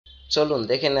চলুন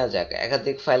দেখে নেওয়া যাক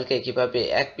একাধিক ফাইলকে কিভাবে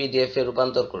এক পিডিএফ এ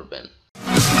রূপান্তর করবেন।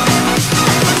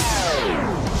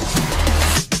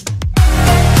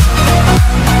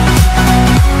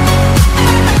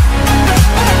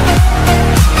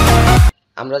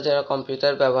 আমরা যারা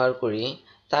কম্পিউটার ব্যবহার করি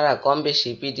তারা কম বেশি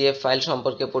পিডিএফ ফাইল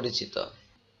সম্পর্কে পরিচিত।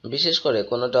 বিশেষ করে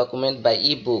কোনো ডকুমেন্ট বা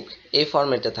ই-বুক এই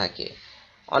ফরম্যাটে থাকে।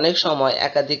 অনেক সময়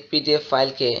একাধিক পিডিএফ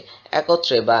ফাইলকে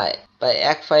একত্রে বা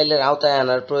এক ফাইলের আওতায়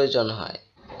আনার প্রয়োজন হয়।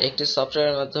 একটি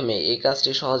সফটওয়্যারের মাধ্যমে এই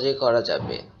কাজটি সহজেই করা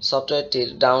যাবে। সফটওয়্যারটির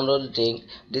ডাউনলোড লিংক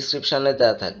ডেসক্রিপশনে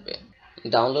দেওয়া থাকবে।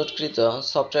 ডাউনলোডকৃত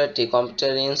সফটওয়্যারটি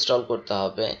কম্পিউটারে ইনস্টল করতে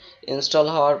হবে। ইনস্টল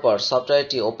হওয়ার পর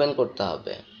সফটওয়্যারটি ওপেন করতে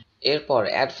হবে। এরপর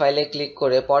অ্যাড ফাইলে ক্লিক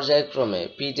করে পর্যায়ক্রমে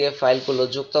পিডিএফ ফাইলগুলো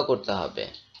যুক্ত করতে হবে।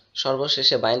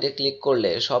 সর্বশেষে বাইন্ডে ক্লিক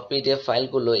করলে সব পিডিএফ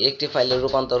ফাইলগুলো একটি ফাইলে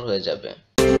রূপান্তর হয়ে যাবে।